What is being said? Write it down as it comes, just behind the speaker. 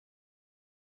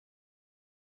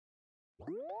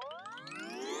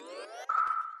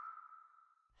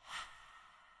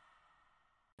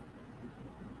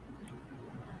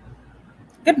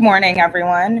Good morning,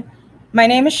 everyone. My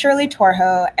name is Shirley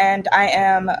Torho, and I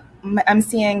am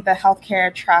emceeing the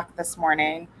healthcare track this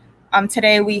morning.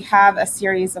 Today, we have a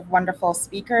series of wonderful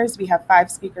speakers. We have 5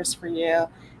 speakers for you,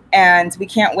 and we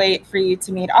can't wait for you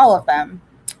to meet all of them.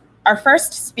 Our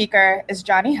first speaker is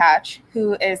Jonny Hatch,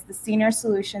 who is the Senior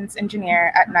Solutions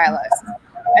Engineer at Nylas.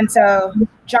 And so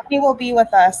Jonny will be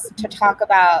with us to talk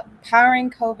about powering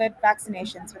COVID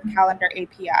vaccinations with calendar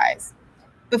APIs.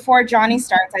 Before Jonny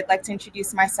starts, I'd like to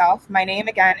introduce myself. My name,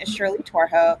 again, is Shirley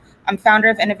Torho. I'm founder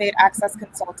of Innovate Access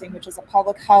Consulting, which is a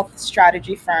public health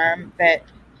strategy firm that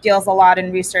deals a lot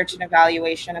in research and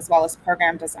evaluation, as well as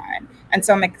program design. And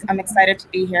so I'm excited to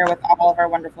be here with all of our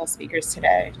wonderful speakers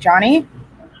today. Jonny?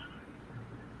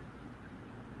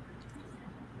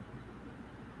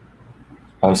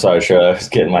 I'm sorry, Shirley, I was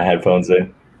getting my headphones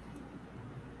in.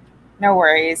 No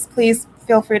worries. Please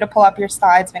feel free to pull up your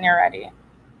slides when you're ready.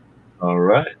 All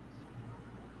right.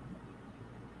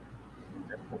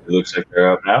 It looks like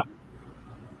they're up now.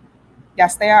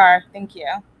 Yes, they are. Thank you.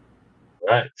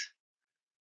 All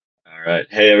right.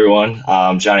 Hey, everyone.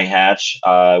 I'm Jonny Hatch.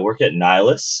 I work at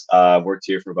Nylas. I've worked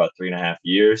here for about 3.5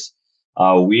 years.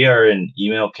 We are an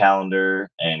email calendar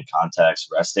and contacts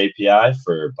REST API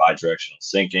for bidirectional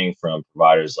syncing from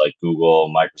providers like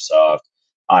Google, Microsoft,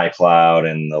 iCloud,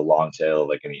 and the long tail of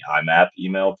like any IMAP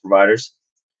email providers.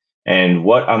 And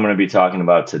what I'm going to be talking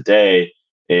about today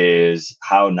is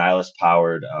how Nylas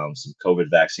powered some COVID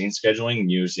vaccine scheduling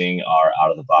using our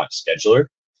out-of-the-box scheduler.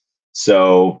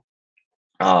 So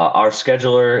our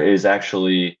scheduler is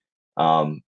actually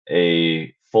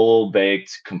a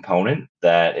full-baked component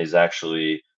that is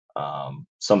actually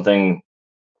something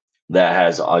that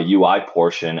has a UI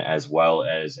portion as well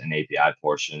as an API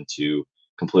portion to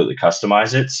completely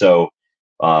customize it. So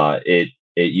it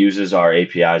uses our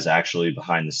APIs actually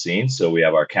behind the scenes. So we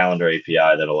have our calendar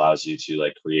API that allows you to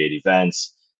like create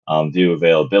events, do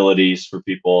availabilities for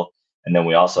people. And then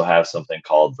we also have something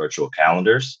called virtual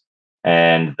calendars.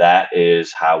 And that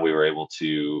is how we were able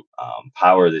to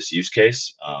power this use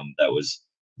case that was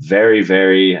very,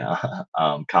 very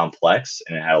complex,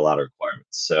 and it had a lot of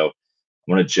requirements. So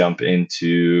I'm going to jump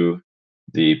into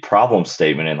the problem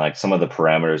statement and like some of the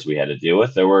parameters we had to deal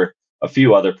with. There were a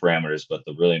few other parameters, but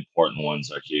the really important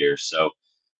ones are here. So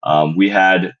we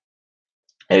had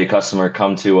a customer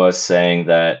come to us saying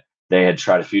that they had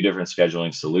tried a few different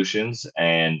scheduling solutions,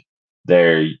 and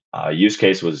their use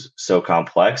case was so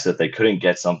complex that they couldn't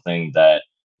get something that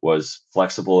was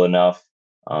flexible enough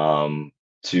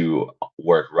to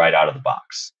work right out of the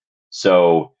box.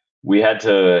 So we had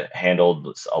to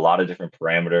handle a lot of different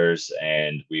parameters,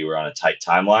 and we were on a tight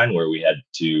timeline where we had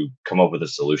to come up with a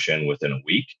solution within a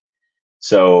week.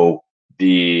 So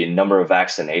the number of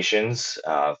vaccinations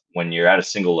when you're at a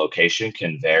single location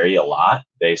can vary a lot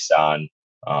based on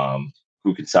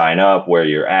who can sign up, where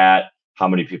you're at, how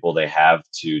many people they have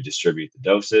to distribute the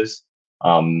doses.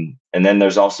 And then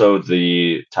there's also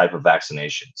the type of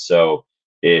vaccination. So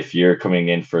if you're coming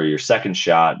in for your second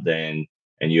shot, and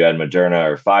you had Moderna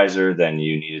or Pfizer, then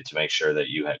you needed to make sure that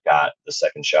you had got the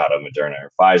second shot of Moderna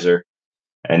or Pfizer.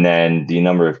 And then the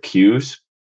number of queues.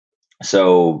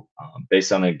 So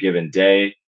based on a given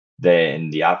day, then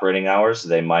the operating hours,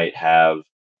 they might have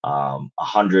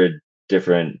 100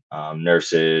 different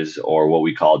nurses, or what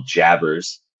we call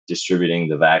jabbers, distributing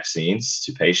the vaccines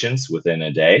to patients within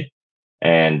a day.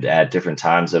 And at different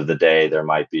times of the day, there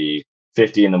might be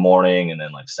 50 in the morning and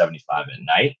then like 75 at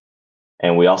night.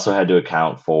 And we also had to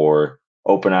account for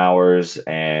open hours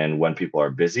and when people are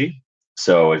busy.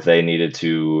 So if they needed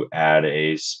to add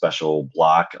a special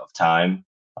block of time,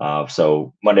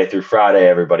 so Monday through Friday,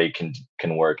 everybody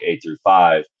can work 8 through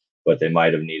 5, but they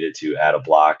might have needed to add a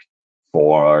block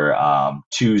for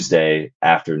Tuesday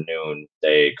afternoon.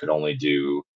 They could only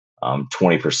do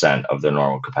 20% of their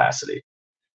normal capacity.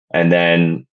 And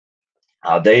then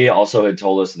they also had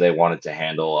told us they wanted to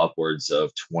handle upwards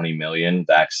of 20 million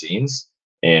vaccines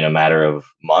in a matter of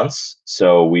months.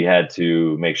 So we had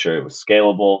to make sure it was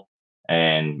scalable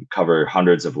and cover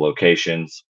hundreds of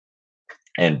locations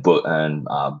and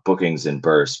bookings in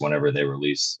bursts whenever they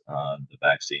release the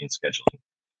vaccine scheduling.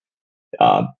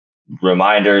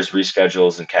 Reminders,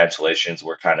 reschedules, and cancellations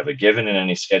were kind of a given in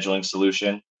any scheduling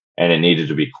solution, and it needed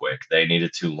to be quick. They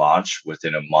needed to launch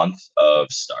within a month of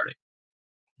starting.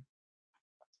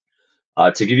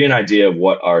 To give you an idea of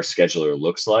what our scheduler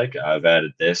looks like, I've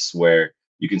added this where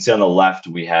you can see on the left,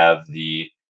 we have the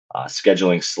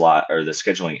scheduling slot or the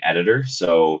scheduling editor.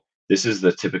 So this is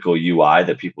the typical UI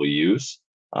that people use.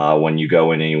 when you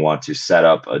go in and you want to set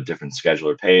up a different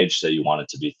scheduler page, so you want it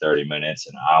to be 30 minutes,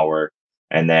 an hour,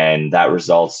 and then that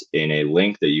results in a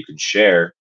link that you can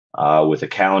share with a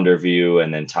calendar view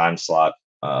and then time slot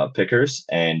pickers.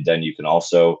 And then you can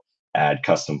also add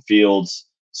custom fields.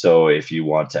 So if you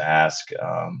want to ask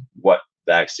what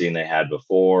vaccine they had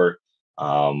before,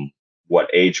 what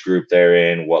age group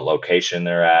they're in, what location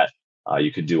they're at,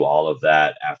 you can do all of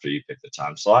that after you pick the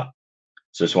time slot.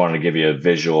 So just wanted to give you a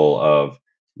visual of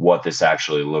what this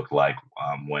actually looked like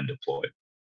when deployed.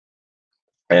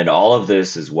 And all of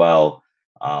this as well,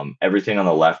 everything on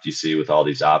the left you see with all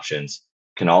these options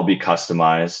can all be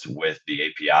customized with the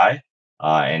API.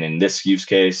 And in this use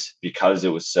case, because it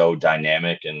was so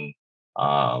dynamic and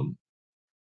um,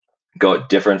 go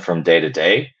different from day to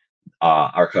day,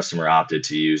 our customer opted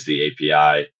to use the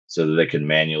API so that they could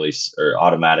manually or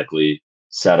automatically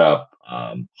set up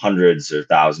hundreds or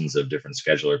thousands of different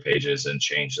scheduler pages and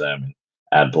change them and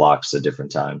add blocks at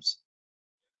different times.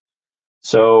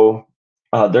 So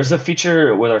there's a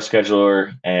feature with our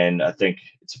scheduler, and I think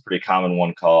it's a pretty common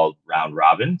one called round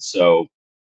robin. So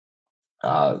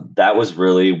that was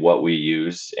really what we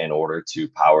used in order to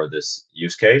power this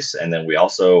use case. And then we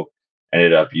also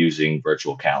ended up using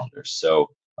virtual calendars. So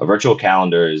a virtual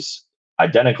calendar is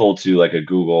identical to like a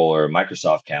Google or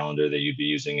Microsoft calendar that you'd be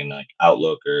using in like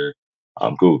Outlook or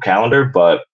Google Calendar,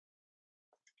 but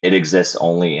it exists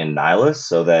only in Nylas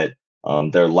so that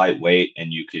they're lightweight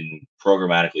and you can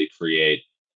programmatically create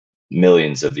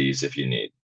millions of these if you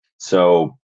need.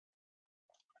 So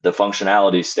the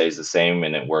functionality stays the same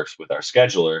and it works with our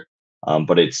scheduler,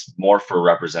 but it's more for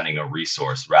representing a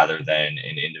resource rather than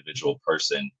an individual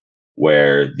person,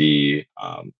 where the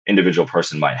individual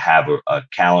person might have a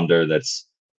calendar that's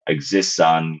exists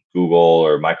on Google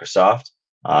or Microsoft.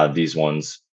 These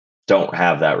ones don't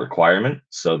have that requirement,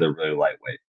 so they're really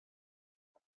lightweight.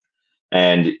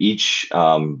 And each,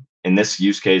 in this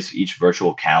use case, each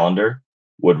virtual calendar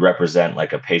would represent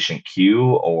like a patient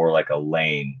queue or like a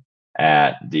lane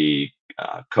at the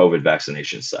COVID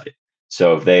vaccination site.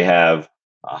 So if they have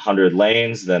 100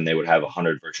 lanes, then they would have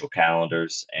 100 virtual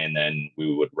calendars, and then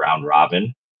we would round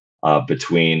robin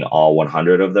between all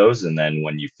 100 of those. And then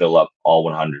when you fill up all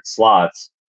 100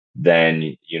 slots,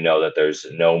 then you know that there's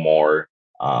no more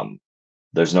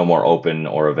open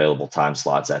or available time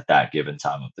slots at that given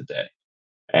time of the day.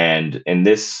 And in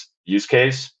this use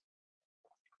case,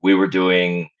 we were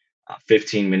doing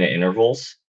 15-minute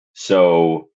intervals.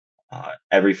 So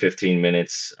every 15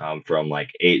 minutes from like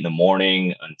 8 in the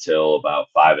morning until about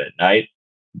 5 at night,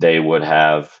 they would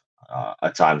have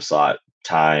a time slot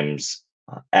times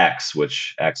X,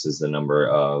 which X is the number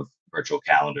of virtual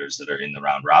calendars that are in the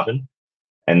round robin.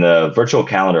 And the virtual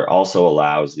calendar also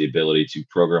allows the ability to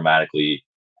programmatically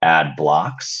add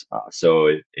blocks. So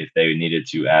if they needed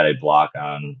to add a block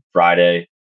on Friday,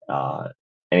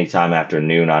 anytime after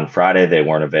noon on Friday, they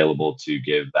weren't available to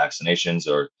give vaccinations,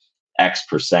 or X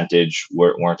percentage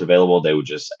weren't available, they would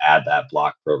just add that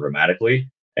block programmatically,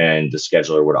 and the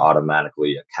scheduler would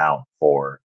automatically account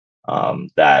for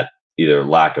that either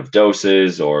lack of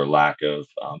doses or lack of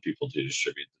people to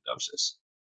distribute the doses.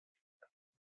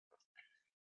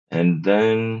 And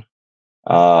then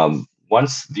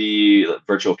once the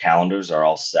virtual calendars are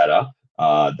all set up,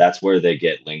 that's where they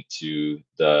get linked to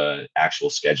the actual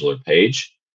scheduler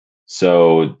page.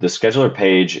 So the scheduler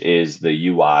page is the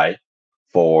UI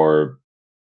for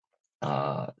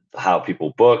how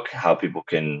people book, how people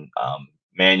can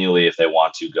manually, if they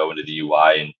want to, go into the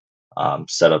UI and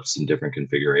set up some different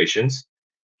configurations.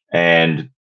 And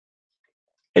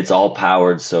it's all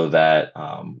powered so that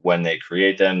when they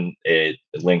create them, it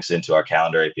links into our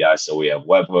calendar API. So we have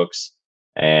webhooks,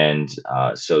 and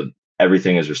so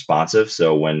everything is responsive.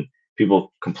 So when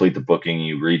people complete the booking,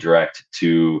 you redirect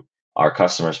to our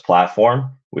customer's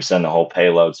platform. We send the whole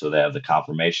payload so they have the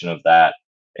confirmation of that,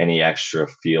 any extra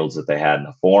fields that they had in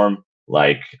the form,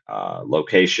 like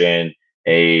location,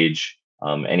 age,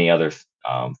 any other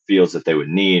fields that they would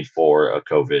need for a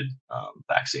COVID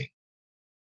vaccine.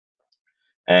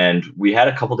 And we had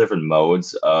a couple different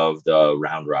modes of the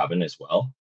round robin as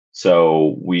well.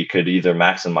 So we could either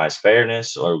maximize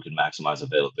fairness or we could maximize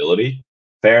availability.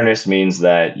 Fairness means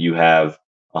that you have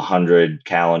 100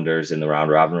 calendars in the round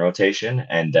robin rotation,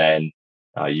 and then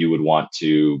you would want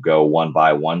to go one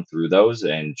by one through those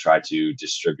and try to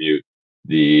distribute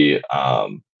the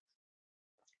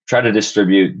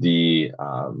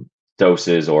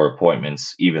doses or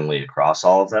appointments evenly across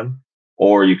all of them.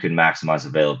 Or you can maximize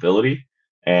availability.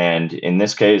 And in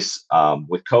this case,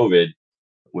 with COVID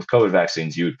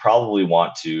vaccines, you would probably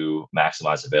want to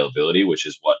maximize availability, which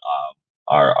is what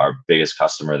our biggest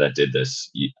customer that did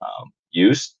this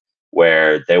used.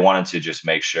 where they wanted to just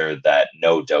make sure that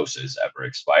no doses ever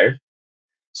expired.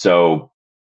 So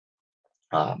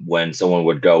when someone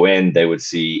would go in, they would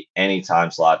see any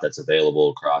time slot that's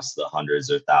available across the hundreds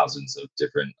or thousands of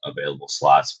different available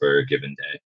slots for a given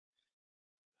day.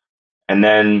 And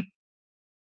then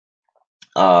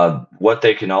what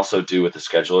they can also do with the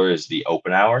scheduler is the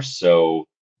open hours. So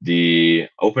the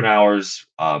open hours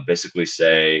basically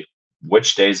say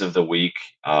which days of the week,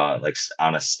 on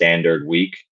a standard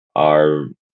week, are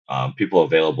people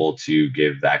available to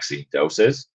give vaccine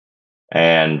doses.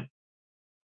 And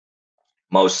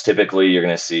most typically, you're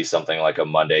going to see something like a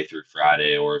Monday through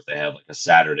Friday, or if they have like a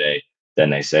Saturday, then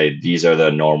they say these are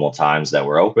the normal times that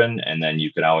we're open. And then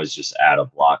you can always just add a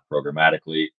block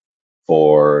programmatically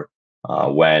for uh,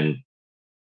 when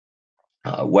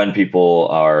when people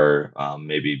are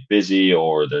maybe busy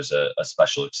or there's a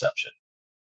special exception.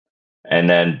 And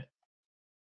then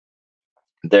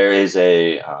there is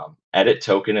a edit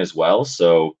token as well.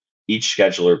 So each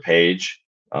scheduler page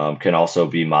can also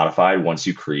be modified once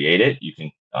you create it. You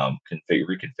can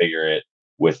reconfigure it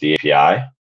with the API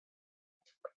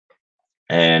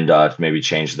and maybe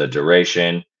change the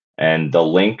duration. And the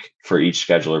link for each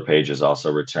scheduler page is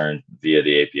also returned via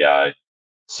the API.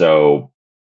 So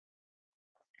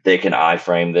they can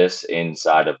iframe this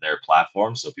inside of their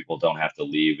platform, so people don't have to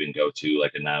leave and go to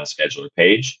like a Nylas scheduler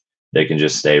page. They can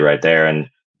just stay right there, and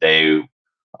they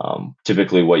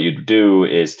typically what you do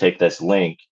is take this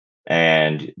link,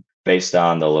 and based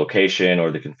on the location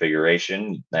or the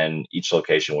configuration, then each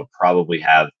location would probably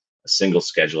have a single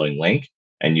scheduling link,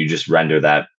 and you just render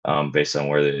that based on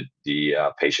where the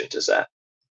patient is at.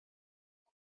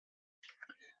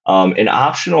 An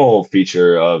optional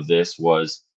feature of this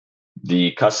was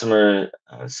the customer.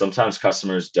 Sometimes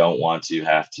customers don't want to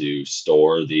have to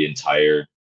store the entire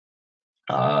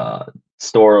uh,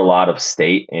 store a lot of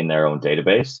state in their own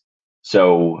database.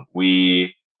 So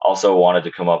we also wanted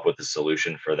to come up with a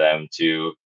solution for them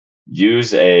to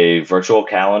use a virtual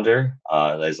calendar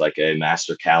as like a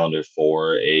master calendar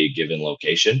for a given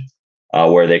location,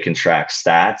 where they can track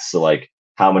stats, so like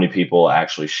how many people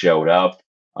actually showed up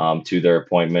to their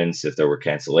appointments, if there were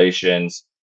cancellations,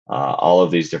 all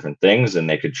of these different things, and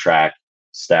they could track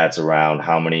stats around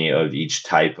how many of each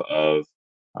type of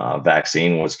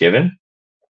vaccine was given.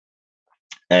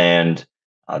 And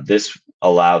this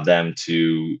allowed them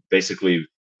to basically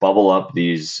bubble up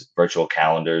these virtual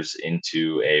calendars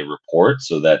into a report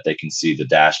so that they can see the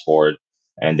dashboard,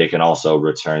 and they can also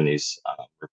return this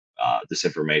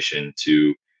information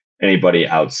to anybody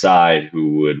outside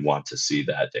who would want to see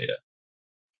that data.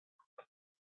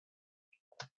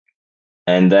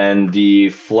 And then the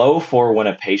flow for when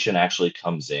a patient actually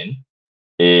comes in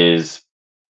is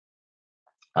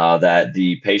that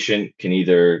the patient can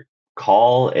either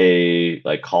call a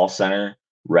call center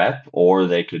rep, or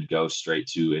they could go straight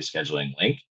to a scheduling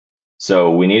link.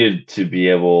 So we needed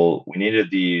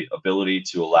the ability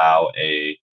to allow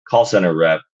a call center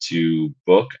rep to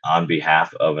book on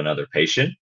behalf of another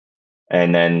patient,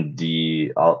 and then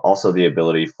also the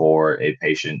ability for a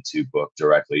patient to book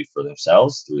directly for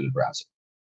themselves through the browser.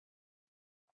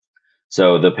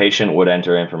 So the patient would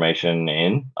enter information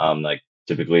in, like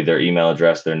typically their email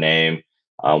address, their name,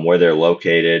 where they're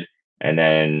located, and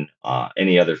then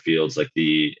any other fields like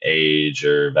the age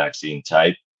or vaccine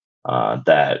type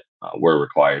that were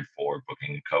required for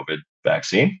booking a COVID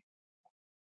vaccine.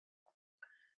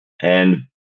 And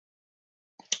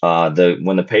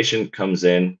when the patient comes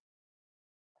in,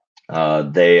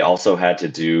 they also had to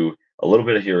do a little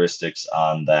bit of heuristics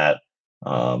on that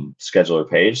scheduler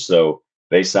page. So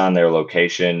based on their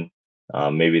location,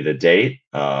 maybe the date,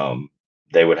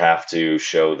 they would have to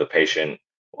show the patient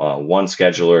one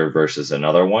scheduler versus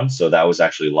another one. So that was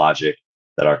actually logic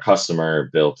that our customer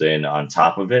built in on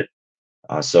top of it,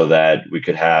 so that we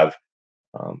could have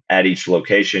at each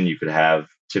location, you could have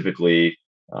typically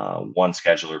one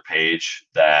scheduler page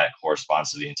that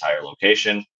corresponds to the entire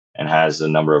location and has a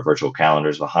number of virtual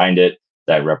calendars behind it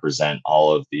that represent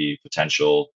all of the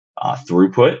potential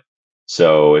throughput.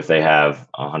 So if they have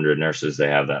 100 nurses, they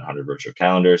have that 100 virtual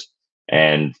calendars.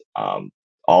 And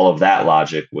all of that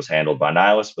logic was handled by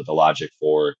Nylas, but the logic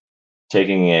for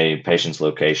taking a patient's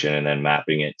location and then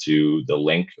mapping it to the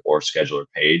link or scheduler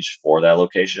page for that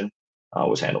location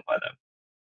was handled by them.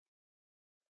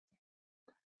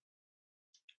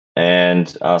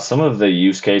 And some of the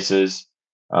use cases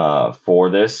for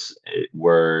this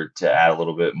were to add a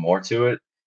little bit more to it.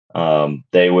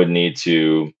 They would need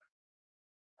to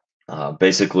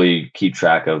basically keep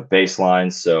track of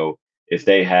baselines. So if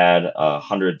they had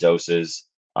 100 doses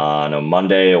on a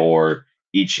Monday, or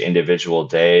each individual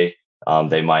day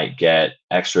they might get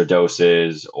extra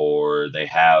doses, or they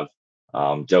have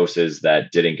doses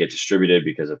that didn't get distributed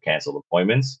because of canceled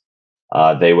appointments.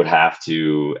 They would have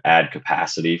to add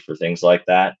capacity for things like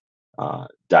that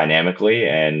dynamically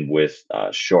and with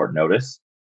short notice.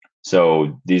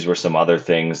 So these were some other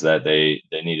things that they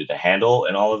needed to handle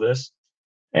in all of this.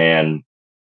 And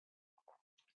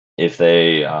if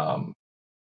they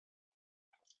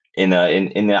in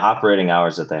the operating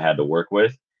hours that they had to work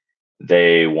with,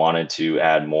 they wanted to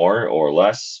add more or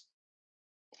less,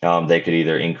 they could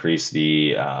either increase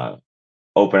the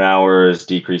open hours,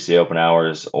 decrease the open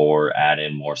hours, or add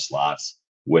in more slots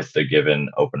with the given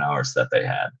open hours that they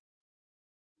had.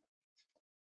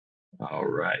 All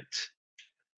right.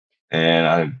 And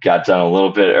I got done a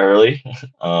little bit early.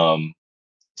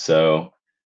 So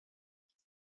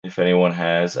if anyone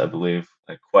has, I believe,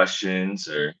 questions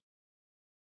or.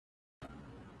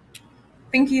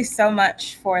 Thank you so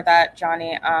much for that,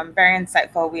 Jonny. Very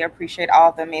insightful. We appreciate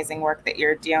all the amazing work that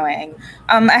you're doing.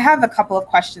 I have a couple of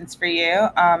questions for you.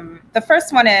 The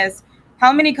first one is,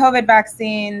 how many COVID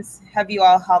vaccines have you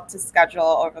all helped to schedule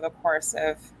over the course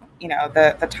of,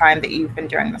 the time that you've been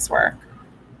doing this work?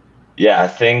 Yeah, I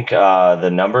think the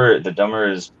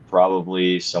number is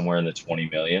probably somewhere in the 20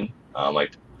 million,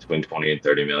 like between 20 and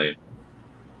 30 million.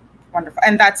 Wonderful.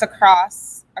 And that's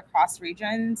across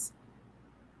regions?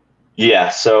 Yeah,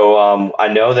 so I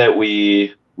know that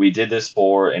we did this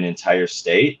for an entire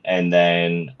state, and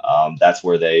then that's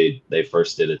where they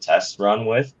first did a test run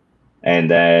with, and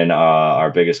then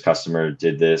our biggest customer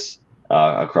did this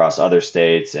across other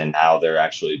states, and now they're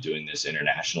actually doing this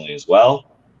internationally as well.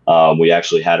 We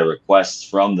actually had a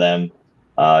request from them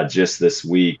just this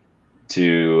week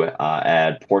to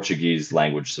add Portuguese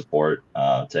language support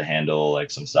to handle like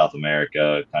some South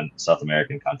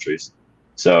American countries.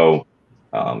 So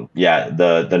yeah,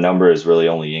 the number is really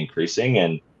only increasing,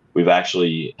 and we've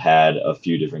actually had a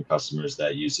few different customers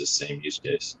that use the same use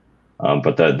case.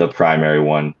 But the primary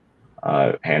one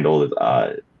handled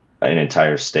an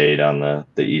entire state on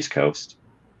the East Coast.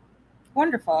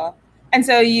 Wonderful. And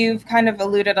so you've kind of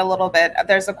alluded a little bit.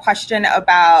 There's a question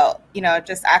about,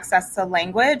 just access to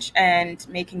language and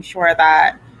making sure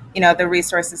that, the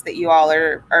resources that you all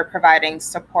are providing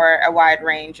support a wide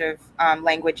range of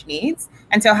language needs.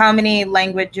 And so how many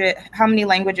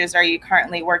languages are you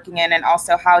currently working in? And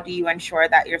also, how do you ensure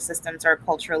that your systems are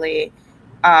culturally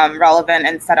relevant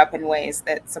and set up in ways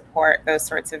that support those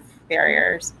sorts of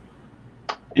barriers?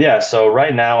 Yeah, so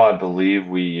right now I believe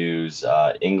we use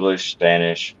English,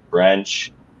 Spanish,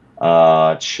 French,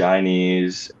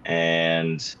 Chinese,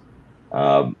 and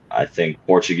I think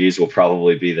Portuguese will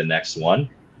probably be the next one.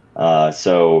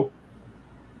 So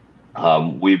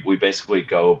we basically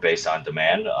go based on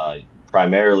demand.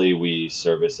 Primarily, we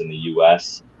service in the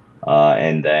U.S.,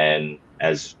 and then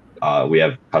as we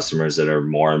have customers that are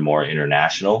more and more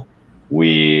international,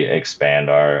 we expand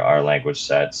our language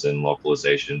sets and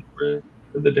localization for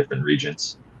the different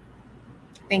regions.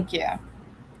 Thank you.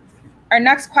 Our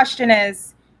next question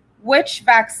is, which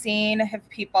vaccine have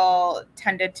people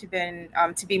tended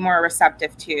to be more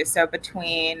receptive to? So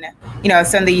between,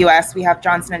 so in the US, we have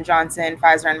Johnson & Johnson,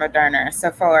 Pfizer, and Moderna.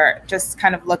 So for just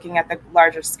kind of looking at the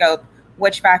larger scope,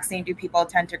 which vaccine do people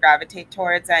tend to gravitate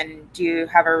towards? And do you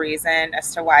have a reason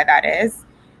as to why that is?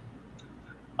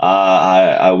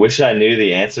 I wish I knew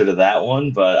the answer to that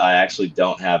one, but I actually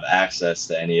don't have access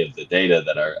to any of the data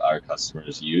that our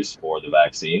customers use for the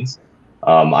vaccines.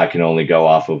 I can only go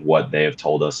off of what they have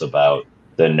told us about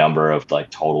the number of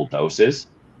like total doses.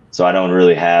 So I don't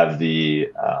really have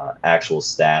the actual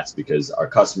stats because our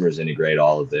customers integrate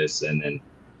all of this, and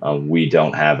then we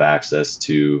don't have access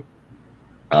to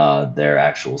their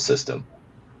actual system.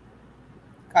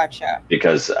 Gotcha.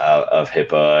 Because of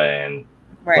HIPAA and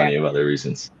plenty of other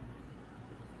reasons.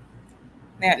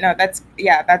 Yeah, no,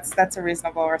 that's a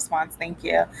reasonable response. Thank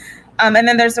you. And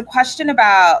then there's a question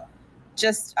about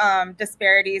just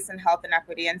disparities in health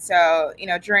inequity. And so,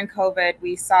 during COVID,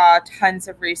 we saw tons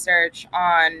of research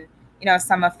on,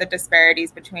 some of the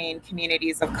disparities between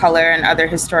communities of color and other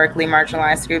historically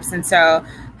marginalized groups. And so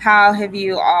how have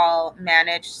you all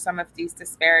managed some of these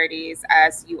disparities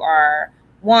as you are,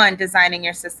 one, designing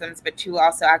your systems, but two,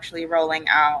 also actually rolling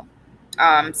out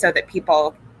so that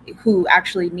people who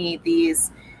actually need these,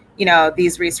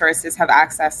 these resources have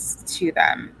access to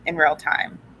them in real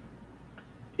time?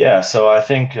 Yeah, so I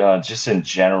think just in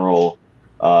general,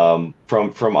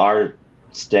 from our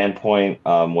standpoint,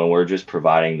 when we're just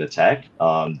providing the tech,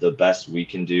 the best we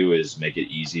can do is make it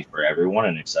easy for everyone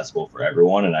and accessible for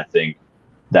everyone. And I think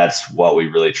that's what we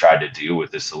really tried to do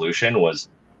with this solution, was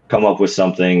come up with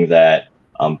something that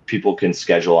people can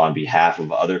schedule on behalf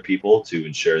of other people to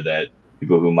ensure that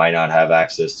people who might not have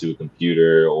access to a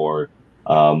computer or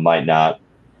might not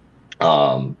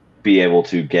be able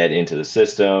to get into the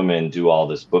system and do all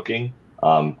this booking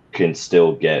can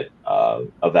still get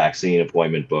a vaccine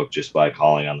appointment booked just by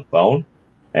calling on the phone.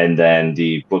 And then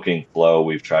the booking flow,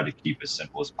 we've tried to keep as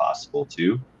simple as possible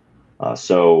too.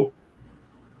 So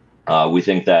we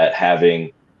think that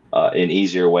having an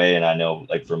easier way, and I know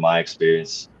like from my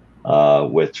experience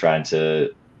with trying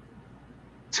to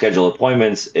schedule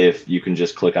appointments, if you can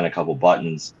just click on a couple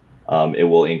buttons, it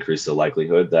will increase the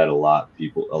likelihood that a lot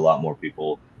more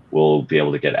people will be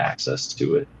able to get access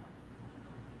to it.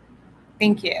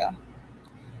 Thank you.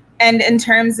 And in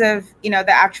terms of, the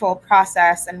actual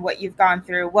process and what you've gone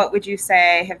through, what would you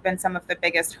say have been some of the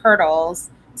biggest hurdles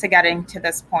to getting to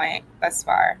this point thus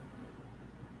far?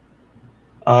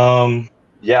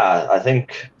 Yeah, I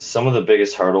think some of the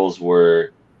biggest hurdles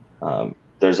were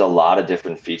there's a lot of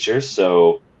different features.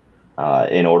 So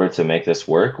in order to make this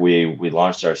work, we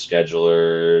launched our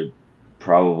scheduler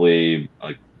probably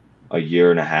like a year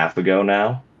and a half ago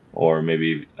now, or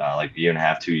maybe like a year and a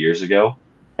half, 2 years ago.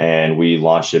 And we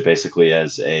launched it basically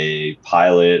as a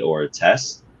pilot or a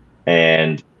test.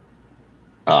 And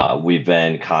we've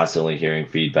been constantly hearing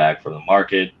feedback from the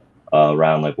market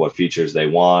around like what features they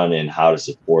want and how to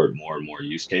support more and more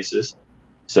use cases.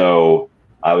 So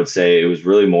I would say it was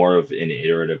really more of an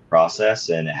iterative process,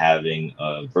 and having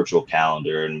a virtual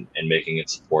calendar and making it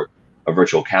support a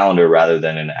virtual calendar rather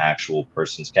than an actual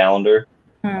person's calendar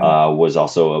was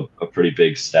also a pretty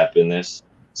big step in this,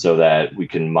 so that we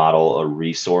can model a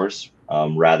resource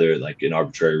rather like an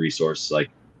arbitrary resource like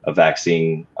a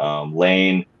vaccine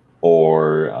lane,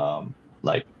 or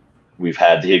like we've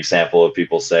had the example of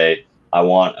people say, I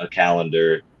want a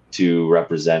calendar to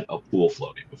represent a pool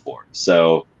floating before.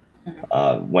 So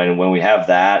when we have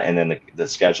that and then the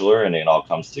scheduler and it all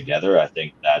comes together, I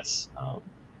think that's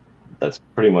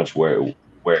pretty much where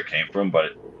it came from.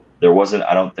 But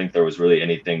I don't think there was really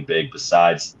anything big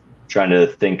besides trying to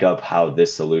think up how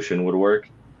this solution would work.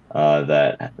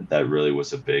 That really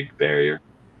was a big barrier.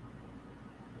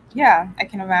 Yeah, I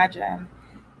can imagine.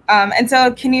 And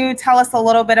so can you tell us a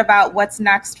little bit about what's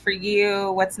next for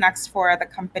you, what's next for the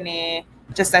company,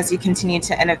 just as you continue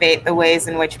to innovate the ways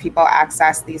in which people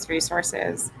access these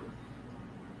resources?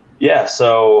 Yeah,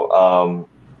 so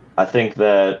I think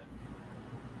that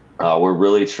we're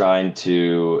really trying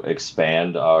to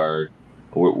expand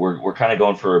we're kind of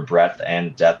going for a breadth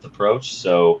and depth approach.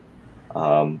 So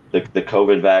the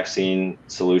COVID vaccine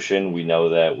solution, we know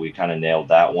that we kind of nailed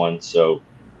that one. So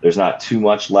there's not too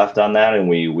much left on that, and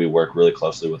we work really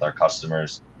closely with our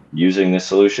customers using this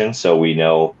solution, so we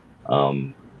know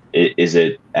is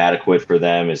it adequate for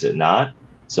them, is it not.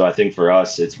 So I think for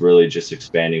us, it's really just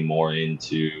expanding more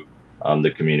into the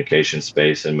communication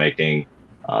space and making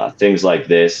things like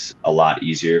this a lot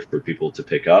easier for people to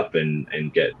pick up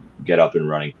and get up and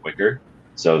running quicker,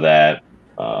 so that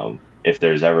if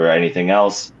there's ever anything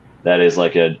else that is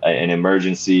like an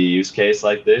emergency use case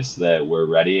like this, that we're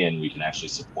ready and we can actually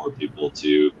support people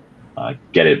to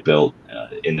get it built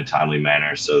in a timely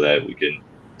manner so that we can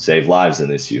save lives in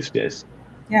this use case.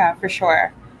 Yeah, for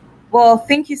sure. Well,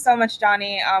 thank you so much,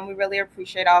 Jonny. We really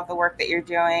appreciate all of the work that you're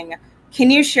doing. Can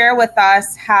you share with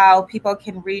us how people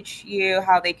can reach you,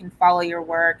 how they can follow your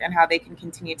work, and how they can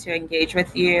continue to engage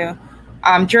with you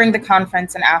during the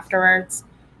conference and afterwards?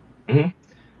 Mm-hmm.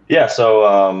 Yeah,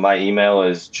 so my email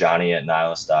is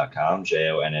jonny@nylas.com,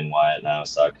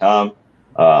 JONNY@nylas.com.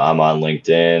 I'm on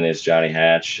LinkedIn as Jonny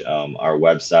Hatch. Our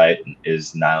website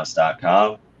is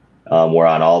nylas.com. We're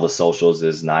on all the socials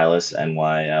as Nylas,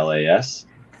 NYLAS.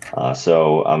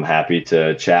 So I'm happy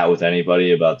to chat with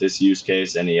anybody about this use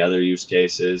case, any other use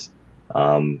cases.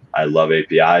 I love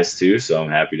APIs too, so I'm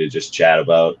happy to just chat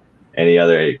about any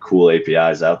other cool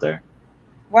APIs out there.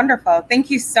 Wonderful. Thank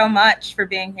you so much for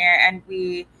being here. And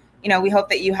we hope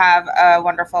that you have a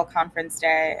wonderful conference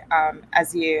day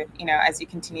as you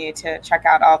continue to check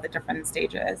out all the different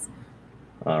stages.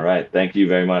 All right. Thank you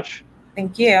very much.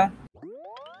 Thank you.